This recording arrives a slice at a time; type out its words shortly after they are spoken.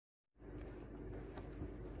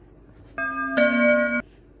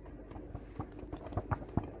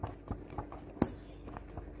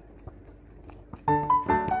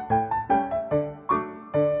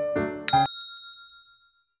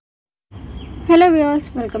Hello viewers,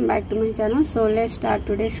 welcome back to my channel. So let's start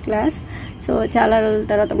today's class. So చాలా రోజుల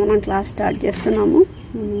తర్వాత మనం class start చేస్తున్నాము.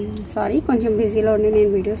 సారీ, కొంచెం బిజీలో ఉండి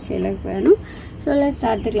నేను వీడియోస్ చేయలేకపోయాను. So let's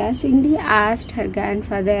start the class. Cindy asked her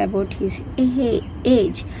grandfather about his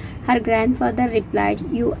age. Her grandfather replied,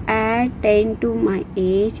 "You add 10 to my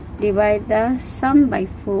age, divide the sum by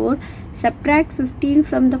 4, subtract 15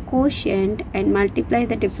 from the quotient and multiply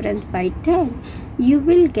the difference by 10. You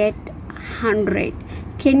will get 100.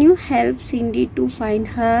 Can you help Cindy to find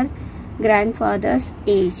her grandfather's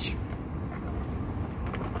age?"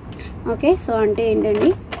 Okay, so ante endandi.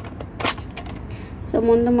 So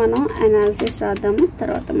mundu manam analysis raadamu,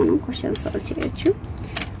 tarvata manam question solve cheyochu.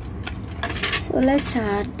 So let's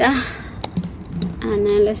start the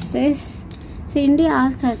analysis. Cindy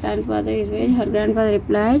asked her grandfather his age. Her grandfather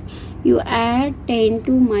replied, "You add 10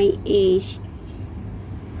 to my age."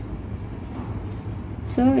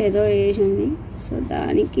 So ఏదో age ఉంది, so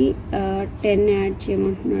దానికి 10 add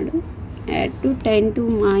చేయమంటున్నాడు. Add to 10 to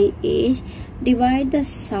my age, divide the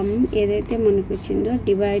sum ఏదైతే మనకు వచ్చిందో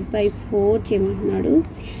divide by 4 చేయమంటున్నాడు.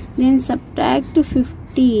 Then subtract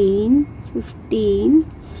 15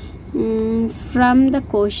 from the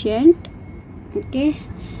quotient, okay,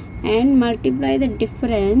 and multiply the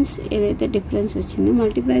difference ఏదైతే difference వచ్చిందో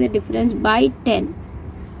multiply the difference by 10.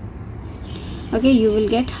 Okay, you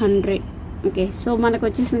will get 100. Okay, so మనకు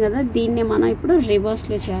వచ్చేసింది కదా, దీన్ని మనం ఇప్పుడు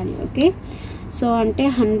రివర్స్లో చేయాలి. ఓకే, సో అంటే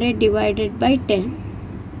 100 డివైడెడ్ బై 10.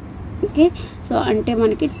 ఓకే, సో అంటే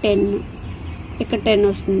మనకి 10 ఇక్కడ 10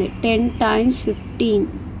 వస్తుంది. 10 టైమ్స్ 15,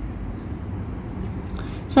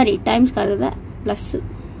 సారీ టైమ్స్ కాదు కదా, ప్లస్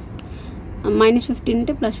మైనస్ 15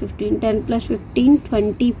 అంటే ప్లస్ 15. 10 ప్లస్ 15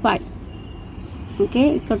 25. ఓకే,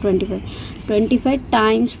 ఇక్కడ 25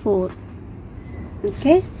 టైమ్స్ 4,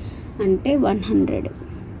 ఓకే, అంటే 100.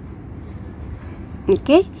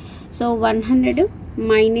 ఓకే, సో 100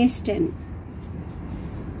 మైనస్ 10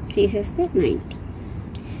 తీసేస్తే 90.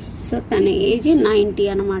 సో తన ఏజ్ 90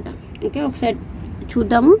 అనమాట. ఓకే, ఒకసారి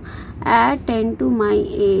చూద్దాము. Add 10 to my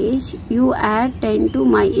age, you add 10 to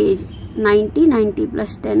my age, 90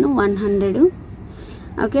 plus 10 100.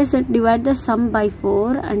 Okay, so divide the sum by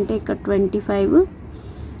 4 అంటే ఇక్కడ 25.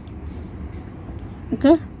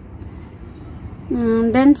 Okay,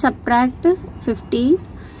 then subtract 15.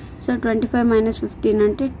 So 25 minus 15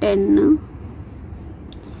 అంటే 10.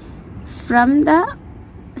 From the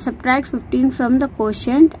subtract 15 from the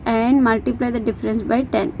quotient and multiply the difference by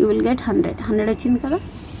 10. You will get 100 వచ్చింది కదా.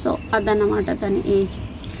 So అదన్నమాట తన age.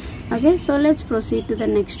 Okay, so let's proceed to the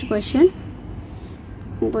next question.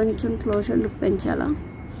 కొంచెం closer look పెంచాలా?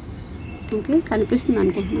 Okay, కనిపిస్తుంది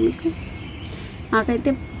అనుకుంటున్నాను మీకు.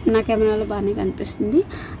 నాకైతే నా కెమెరాలో బాగానే కనిపిస్తుంది.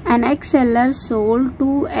 An ex seller sold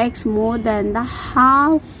 2x more than the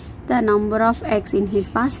half the number of eggs in his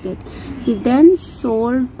basket. He then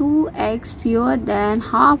sold 2x fewer than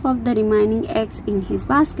half of the remaining eggs in his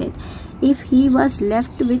basket. If he was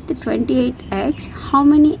left with 28 eggs, how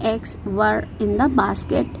many eggs were in the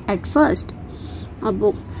basket at first?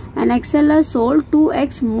 Above. An ex seller sold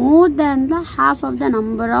 2x more than the half of the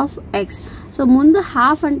number of eggs. So ముందు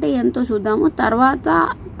half అంటే ఎంతో చూద్దాము, తర్వాత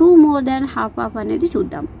 2 more than half of అనేది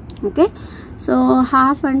చూద్దాం. Okay, so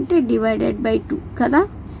half అంటే divided by 2 కదా.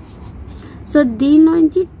 So దీని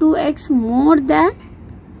నుంచి 2x మోర్ దాన్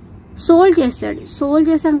సోల్డ్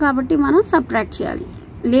చేసాం కాబట్టి మనం సబ్ట్రాక్ట్ చేయాలి,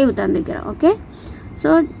 లేవు తన దగ్గర. Okay, so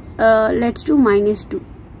let's to -2.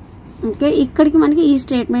 Okay, ఇక్కడికి మనకి ఈ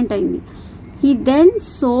స్టేట్మెంట్ అయింది. He then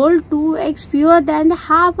sold 2x fewer than the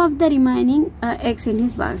half of the remaining eggs in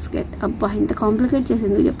his basket. అబ్బా, ఇంత కాంప్లికేట్ చేసి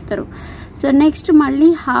ఎందుకు చెప్తారు. సో నెక్స్ట్ మళ్ళీ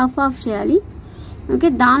హాఫ్ ఆఫ్ చేయాలి. ఓకే,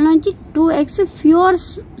 దానిలోంచి 2x ఫ్యూర్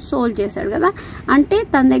సోల్డ్ చేశాడు కదా, అంటే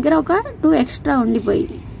తన దగ్గర ఒక 2 ఎక్స్ట్రా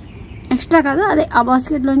ఉండిపోయింది. ఎక్స్ట్రా కాదు, అదే ఆ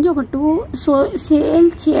బాస్కెట్లోంచి ఒక 2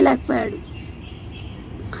 సేల్ చేయలేకపోయాడు.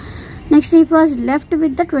 Next he was left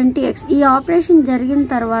with the 20x. ఈ ఆపరేషన్ జరిగిన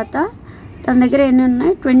తర్వాత తన దగ్గర ఎన్ని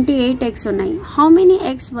ఉన్నాయి? 28 eggs ఉన్నాయి. How many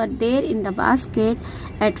eggs were there in the basket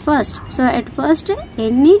at first? So at first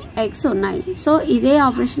ఎన్ని ఎగ్స్ ఉన్నాయి? సో ఇదే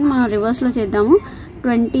ఆపరేషన్ మనం రివర్స్లో చేద్దాము.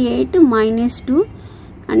 28 మైనస్ 2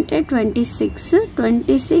 అంటే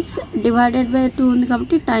 26 డివైడెడ్ బై 2 ఉంది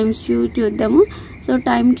కాబట్టి టైమ్స్ 2 చూద్దాము. సో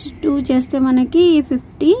టైమ్స్ 2 చేస్తే మనకి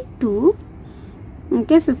 52.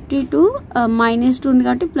 ఓకే, 52 మైనస్ 2 ఉంది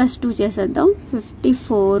కాబట్టి ప్లస్ 2 చేసేద్దాం,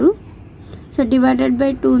 54. సో డివైడెడ్ బై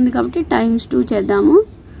 2 ఉంది కాబట్టి టైమ్స్ 2 చేద్దాము,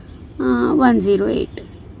 108.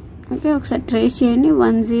 ఓకే, ఒకసారి ట్రేస్ చేయండి.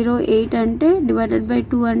 108 అంటే డివైడెడ్ బై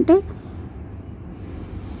 2 అంటే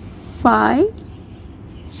 5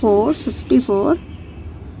 4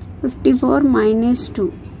 54 minus 2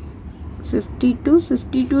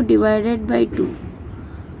 52 divided by 2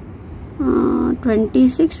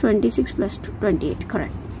 26 plus 2, 28,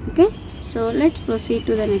 correct. Okay, so let's proceed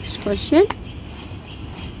to the next question.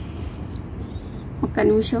 Okay,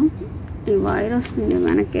 నిమిషం ఈ వైర్ వస్తుంది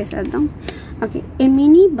వెనక్కేసేద్దాం. Okay, a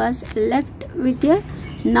mini bus left with a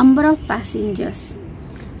number of passengers.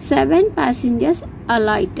 7 passengers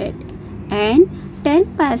alighted and 10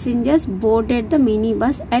 passengers boarded the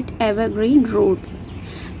minibus at Evergreen Road.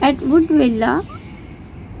 At Woodvilla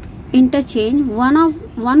interchange,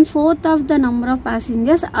 1/4 of the number of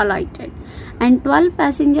passengers alighted and 12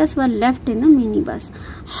 passengers were left in the minibus.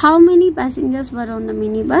 How many passengers were on the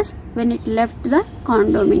minibus when it left the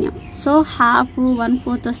condominium? So half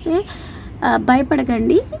 1/4 వస్తే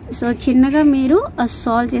భయపడకండి. So చిన్నగా మీరు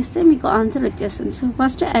solve చేస్తే మీకు answer వచ్చేస్తుంది. So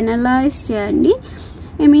first analyse చేయండి.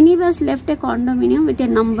 ఏ mini bus left A కాండోమినియం with a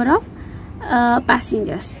number of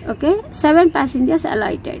passengers. Okay, 7 passengers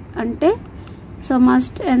alighted అంటే so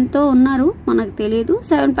must ఎంతో ఉన్నారు మనకు తెలియదు.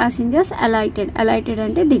 7 passengers alighted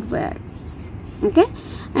అంటే దిగిపోయారు. ఓకే,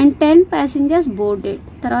 అండ్ 10 passengers boarded,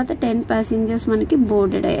 తర్వాత 10 passengers మనకి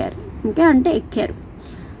boarded అయ్యారు. ఓకే, అంటే ఎక్కారు.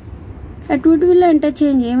 అట్ వుడ్విల్లా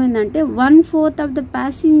ఇంటర్చేంజ్ ఏమైందంటే 1/4 of the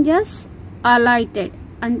passengers alighted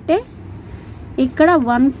అంటే ఇక్కడ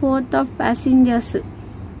 1/4 of passengers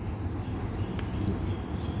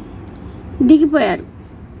దిగిపోయారు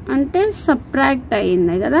అంటే సబ్ట్రాక్ట్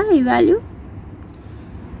అయ్యింది కదా ఈ వాల్యూ.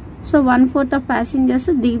 So 1/4 of passengers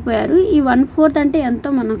దిగిపోయారు. ఈ 1/4 అంటే ఎంతో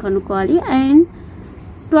మనం కనుక్కోవాలి. And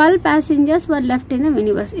 12 passengers were left in the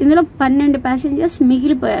minibus. ఇందులో 12 passengers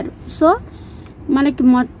మిగిలిపోయారు. సో మనకి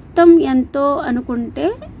మొత్తం ఎంతో అనుకుంటే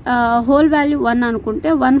హోల్ వాల్యూ 1 అనుకుంటే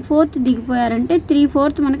 1/4 దిగిపోయారంటే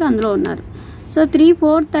 3/4 మనకి అందులో ఉన్నారు. సో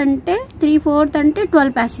 3/4 అంటే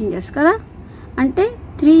 12 passengers కదా, అంటే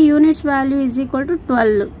 3 units value is equal to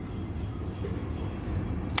 12.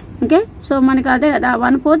 Okay, so మనకి అదే కదా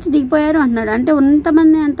 1/4 దిగిపోయారు అంటున్నాడు. అంటే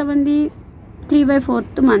ఎంతమంది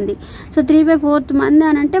 3/4 మంది. సో 3/4 మంది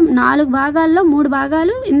అని అంటే 4 భాగాల్లో 3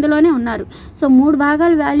 భాగాలు ఇందులోనే ఉన్నారు. సో 3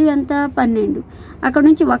 భాగాల వాల్యూ ఎంత 12. అక్కడ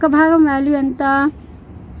నుంచి ఒక భాగం వాల్యూ ఎంత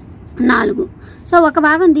 4. సో ఒక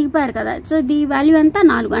భాగం దిగిపోయారు కదా, సో దీ వాల్యూ ఎంత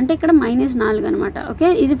 4 అంటే ఇక్కడ -4 అనమాట. ఓకే,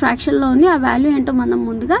 ఇది ఫ్రాక్షన్లో ఉంది. ఆ వాల్యూ ఏంటో మనం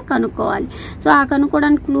ముందుగా కనుక్కోవాలి. సో ఆ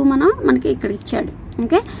కనుక్కోవడానికి క్లూ మనకి ఇక్కడ ఇచ్చాడు.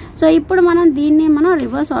 ఓకే, సో ఇప్పుడు మనం దీన్ని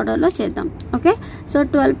రివర్స్ ఆర్డర్లో చేద్దాం. Okay, so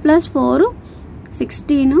 12 + 4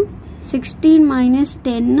 16, 16 -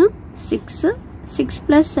 10 6, 6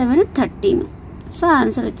 + 7 13. సో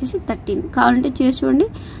ఆన్సర్ వచ్చేసి 13. కావాలంటే చేసి చూడండి.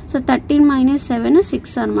 సో 13 - 7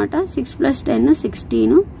 6 అనమాట. 6 + 10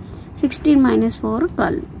 16, 16 - 4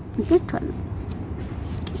 12. ఓకే, 12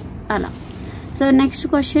 అలా. So next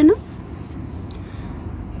question.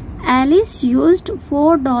 Alice used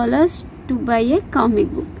 $4 to buy a comic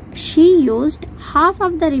book. She used half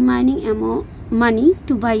of the remaining money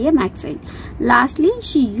to buy a magazine. Lastly,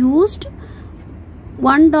 she used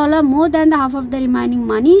 $1 more than the half of the remaining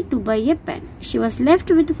money to buy a pen. She was left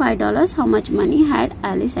with $5. How much money had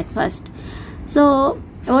Alice at first? So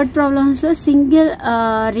word ప్రాబ్లమ్స్లో single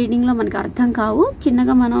రీడింగ్లో మనకు అర్థం కావు,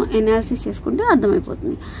 చిన్నగా మనం analysis చేసుకుంటే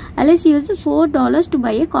అర్థమైపోతుంది. Alice used $4 to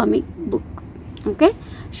buy a comic book. Okay,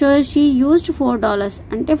 so she used $4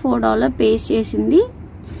 అంటే $4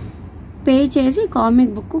 pay చేసి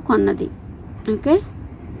comic book కొన్నది. Okay,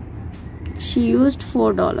 she used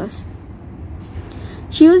 $4.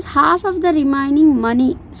 She use half of the remaining money.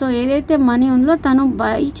 So ఏదైతే మనీ ఉందో తను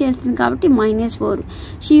బై చేస్తుంది కాబట్టి -4.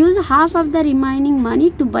 She use half of the remaining money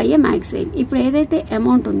to buy a magazine. ఇప్పుడు ఏదైతే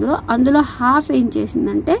అమౌంట్ ఉందో అందులో హాఫ్ ఏం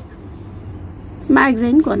చేసిందంటే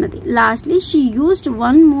మ్యాగజైన్ కొన్నది. Lastly she used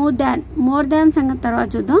more than సంగతి తర్వాత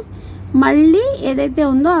చూద్దాం. మళ్ళీ ఏదైతే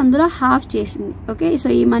ఉందో అందులో హాఫ్ చేసింది. ఓకే, సో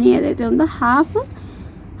ఈ మనీ ఏదైతే ఉందో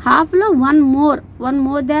హాఫ్లో వన్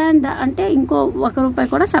మోర్ దాన్ అంటే ఇంకో ₹1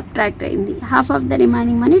 కూడా సబ్ట్రాక్ట్ అయింది. Half of the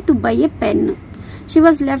remaining money to buy a pen. She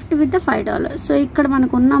was left with the $5. So ఇక్కడ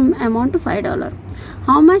మనకు ఉన్న amount $5.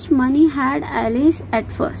 How much money had Alice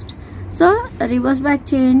at first? So reverse back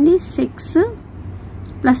చేయండి. 6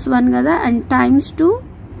 + 1 కదా, and times 2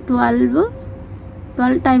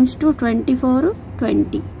 12 times 2 24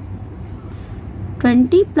 20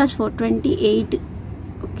 20 + 4 28.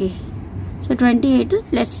 Okay, so 28.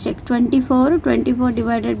 Let's check. 24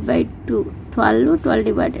 divided by 2 12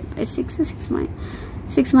 divided by 6 6 -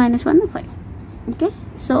 1 5. Okay,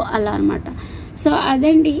 so అలా అనమాట. So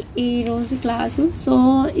అదండి ఈరోజు class. So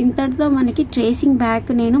ఇంతటితో మనకి ట్రేసింగ్ బ్యాక్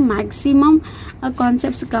నేను మ్యాక్సిమం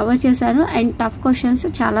కాన్సెప్ట్స్ కవర్ చేశాను. అండ్ టఫ్ క్వశ్చన్స్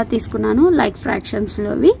చాలా తీసుకున్నాను, లైక్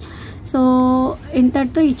ఫ్రాక్షన్స్లోవి. సో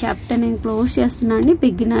ఇంతటితో ఈ చాప్టర్ నేను క్లోజ్ చేస్తున్నాను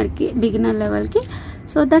బిగినర్ లెవెల్కి.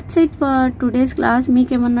 So that's it for today's class.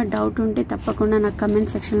 మీకు ఏమన్నా డౌట్ ఉంటే తప్పకుండా నాకు కమెంట్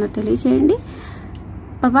సెక్షన్లో తెలియజేయండి.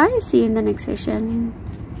 Bye, see in the next session.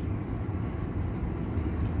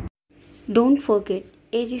 Don't forget,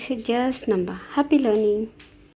 age is a just number. Happy learning.